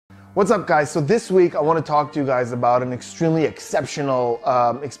What's up, guys? So this week I want to talk to you guys about an extremely exceptional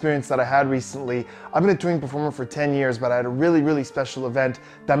experience that I had recently. I've been a touring performer for 10 years, but I had a really special event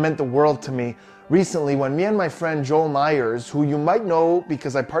that meant the world to me recently when me and my friend Joel Myers, who you might know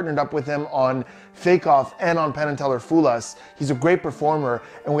because I partnered up with him on Fake Off and on Penn & Teller Fool Us. He's a great performer,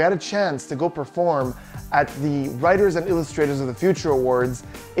 and we had a chance to go perform at the Writers and Illustrators of the Future Awards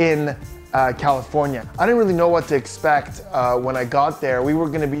in California. I didn't really know what to expect when I got there. We were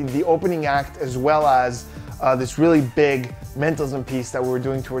going to be the opening act as well as this really big mentalism piece that we were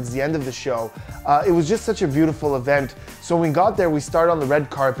doing towards the end of the show. It was just such a beautiful event. So when we got there, we started on the red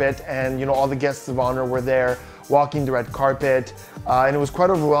carpet, and you know, all the guests of honor were there walking the red carpet, and it was quite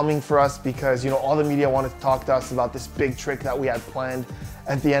overwhelming for us because, you know, all the media wanted to talk to us about this big trick that we had planned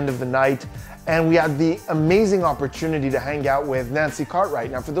at the end of the night. And we had the amazing opportunity to hang out with Nancy Cartwright.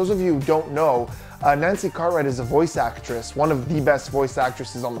 Now, for those of you who don't know, Nancy Cartwright is a voice actress, one of the best voice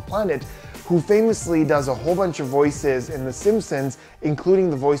actresses on the planet, who famously does a whole bunch of voices in The Simpsons, including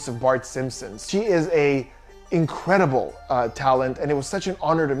the voice of Bart Simpson. She is an incredible talent, and it was such an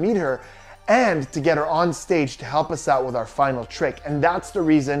honor to meet her and to get her on stage to help us out with our final trick. And that's the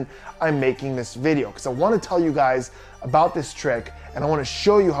reason I'm making this video, because I want to tell you guys about this trick, and I want to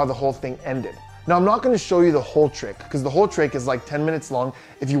show you how the whole thing ended. Now, I'm not going to show you the whole trick, because the whole trick is like 10 minutes long.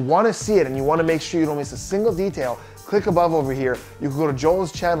 If you want to see it and you want to make sure you don't miss a single detail, click above over here. You can go to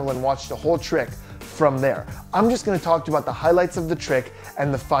Joel's channel and watch the whole trick from there. I'm just going to talk to you about the highlights of the trick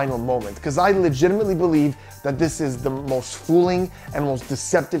and the final moment, because I legitimately believe that this is the most fooling and most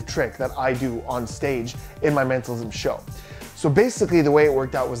deceptive trick that I do on stage in my mentalism show. So basically the way it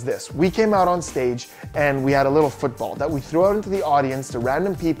worked out was this. We came out on stage and we had a little football that we threw out into the audience to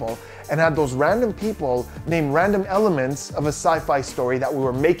random people, and had those random people name random elements of a sci-fi story that we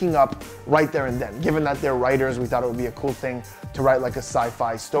were making up right there and then. Given that they're writers, we thought it would be a cool thing to write like a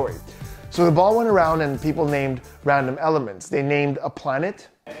sci-fi story. So the ball went around and people named random elements. They named a planet.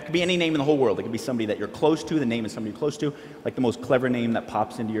 It could be any name in the whole world. It could be somebody that you're close to, the name is somebody you're close to, like the most clever name that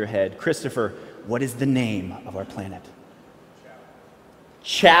pops into your head. Christopher, what is the name of our planet?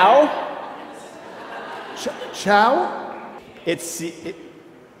 Chow? Chow? It's C-H-A-U.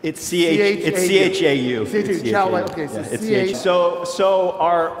 Chow, okay, so it's C-H. So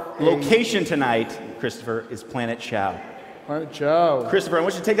our location tonight, Christopher, is Planet Chow. Planet Chow. Christopher, I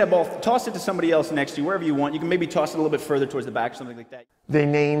want you to take that ball, toss it to somebody else next to you, wherever you want. You can maybe toss it a little bit further towards the back, something like that. They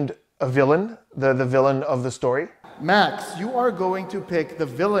named a villain, the villain of the story. Max, you are going to pick the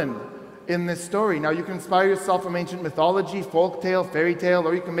villain in this story. Now, you can inspire yourself from ancient mythology, folktale, fairy tale,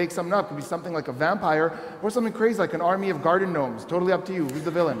 or you can make something up. It could be something like a vampire or something crazy like an army of garden gnomes. Totally up to you. Who's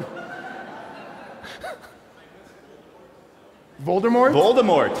the villain? Voldemort?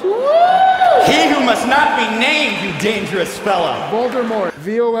 Voldemort. He who must not be named, you dangerous fella. Voldemort.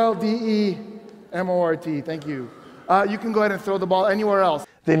 V-O-L-D-E-M-O-R-T. Thank you. You can go ahead and throw the ball anywhere else.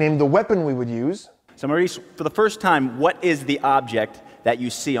 They named the weapon we would use. So Maurice, for the first time, what is the object that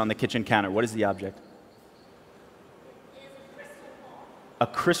you see on the kitchen counter? What is the object? A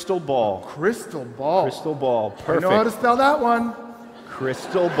crystal ball. Crystal ball. Crystal ball. Perfect. I know how to spell that one.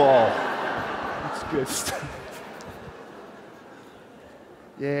 Crystal ball. That's good stuff.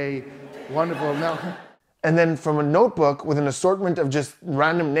 Yay. Wonderful. Now. And then from a notebook with an assortment of just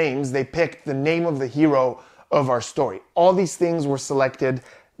random names, they picked the name of the hero of our story. All these things were selected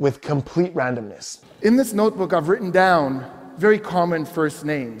with complete randomness. In this notebook, I've written down very common first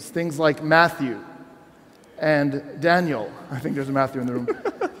names. Things like Matthew and Daniel. I think there's a Matthew in the room.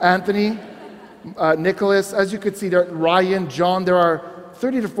 Anthony, Nicholas. As you could see there, Ryan, John. There are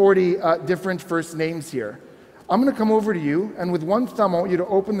 30 to 40 different first names here. I'm going to come over to you, and with one thumb, I want you to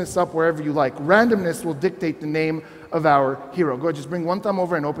open this up wherever you like. Randomness will dictate the name of our hero. Go ahead, just bring one thumb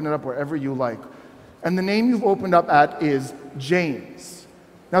over and open it up wherever you like. And the name you've opened up at is James.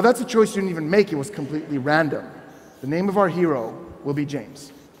 Now, that's a choice you didn't even make. It was completely random. The name of our hero will be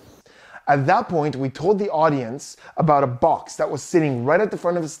James. At that point, we told the audience about a box that was sitting right at the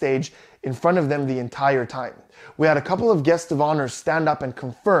front of the stage in front of them the entire time. We had a couple of guests of honor stand up and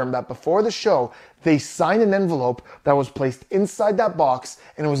confirm that before the show, they signed an envelope that was placed inside that box,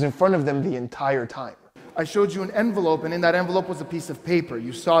 and it was in front of them the entire time. I showed you an envelope, and in that envelope was a piece of paper.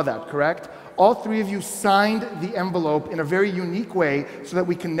 You saw that, correct? All three of you signed the envelope in a very unique way so that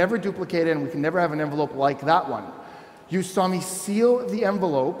we can never duplicate it and we can never have an envelope like that one. You saw me seal the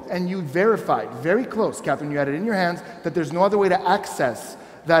envelope, and you verified, very close, Catherine, you had it in your hands, that there's no other way to access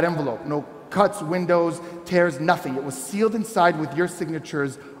that envelope. No cuts, windows, tears, nothing. It was sealed inside with your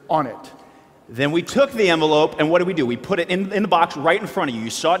signatures on it. Then we took the envelope, and what did? We put it in the box right in front of you. You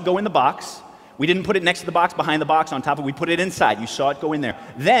saw it go in the box. We didn't put it next to the box, behind the box, on top of it. We put it inside. You saw it go in there.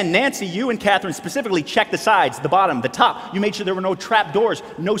 Then, Nancy, you and Catherine specifically checked the sides, the bottom, the top. You made sure there were no trap doors,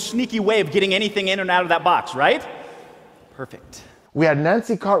 no sneaky way of getting anything in and out of that box, right? Perfect. We had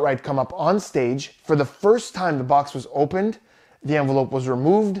Nancy Cartwright come up on stage. For the first time the box was opened, the envelope was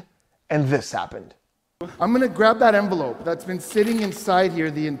removed, and this happened. I'm gonna grab that envelope that's been sitting inside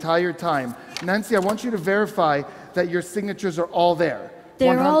here the entire time. Nancy, I want you to verify that your signatures are all there.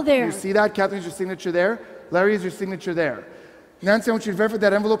 They're all there. You see that? Catherine, is your signature there? Larry, is your signature there? Nancy, I want you to verify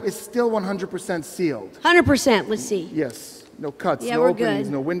that envelope is still 100% sealed. 100%, let's see. Yes. No cuts, Yeah, no we're openings,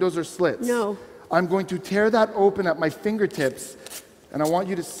 good. no windows or slits. No. I'm going to tear that open at my fingertips, and I want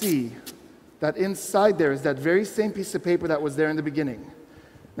you to see that inside there is that very same piece of paper that was there in the beginning.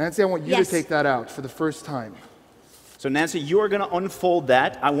 Nancy, I want you to take that out for the first time. So Nancy, you are going to unfold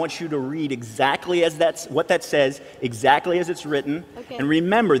that. I want you to read exactly as what that says, exactly as it's written. Okay. And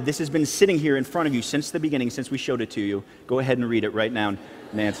remember, this has been sitting here in front of you since the beginning, since we showed it to you. Go ahead and read it right now,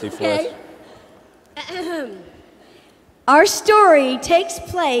 Nancy, for us. Our story takes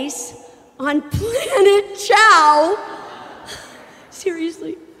place on planet Chow.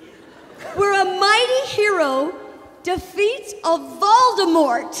 Seriously. Where a mighty hero defeats a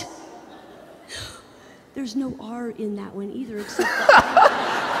Voldemort. There's no R in that one either, except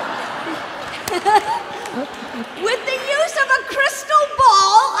with the use of a crystal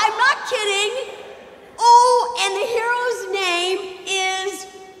ball, I'm not kidding. Oh, and the hero's name is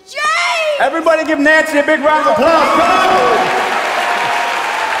Jay. Everybody give Nancy a big round of applause. Go!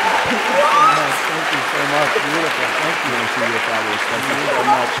 Thank you so much. Beautiful. Thank you. Thank you so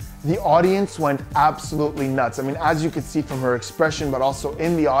much. The audience went absolutely nuts. I mean, as you could see from her expression, but also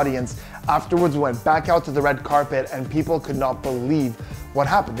in the audience, afterwards we went back out to the red carpet and people could not believe what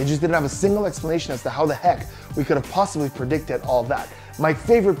happened. They just didn't have a single explanation as to how the heck we could have possibly predicted all that. My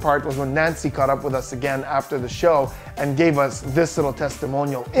favorite part was when Nancy caught up with us again after the show and gave us this little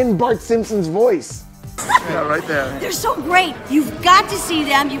testimonial in Bart Simpson's voice. Yeah, right there. They're so great. You've got to see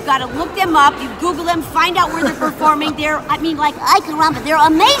them. You've got to look them up. You Google them, find out where they're performing. They're, I mean, like, I can remember, they're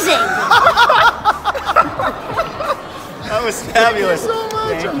amazing. That was fabulous. Thank you so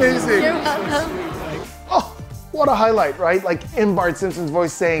much. Amazing. You're welcome. Oh, what a highlight, right? Like in Bart Simpson's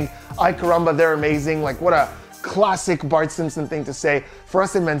voice saying, "Ay caramba, they're amazing." Like what a classic Bart Simpson thing to say. For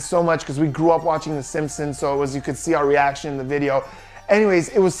us, it meant so much because we grew up watching The Simpsons, so it was, you could see our reaction in the video. Anyways,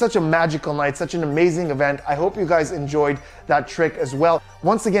 it was such a magical night, such an amazing event. I hope you guys enjoyed that trick as well.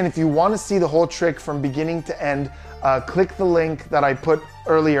 Once again, if you want to see the whole trick from beginning to end, click the link that I put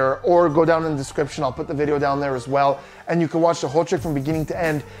earlier or go down in the description. I'll put the video down there as well. And you can watch the whole trick from beginning to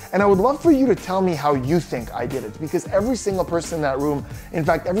end. And I would love for you to tell me how you think I did it, because every single person in that room, in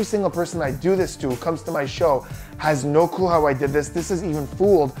fact, every single person I do this to who comes to my show has no clue how I did this. This has even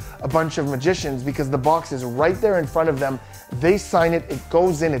fooled a bunch of magicians because the box is right there in front of them. They sign it, it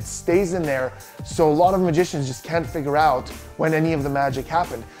goes in, it stays in there. So a lot of magicians just can't figure out when any of the magic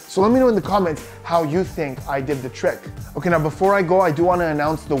happened. So let me know in the comments how you think I did the trick. Okay, now before I go, I do want to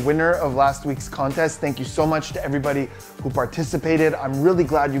announce the winner of last week's contest. Thank you so much to everybody who participated. I'm really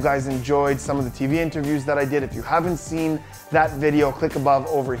glad you guys enjoyed some of the TV interviews that I did. If you haven't seen that video, click above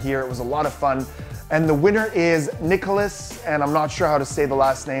over here. It was a lot of fun. And the winner is Nicholas, and I'm not sure how to say the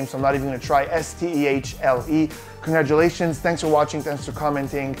last name, so I'm not even gonna try, S-T-E-H-L-E. Congratulations, thanks for watching, thanks for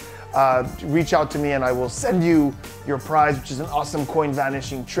commenting. Reach out to me and I will send you your prize, which is an awesome coin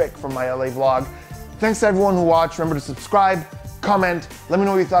vanishing trick from my LA vlog. Thanks to everyone who watched. Remember to subscribe, comment, let me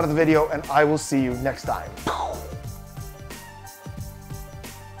know what you thought of the video, and I will see you next time.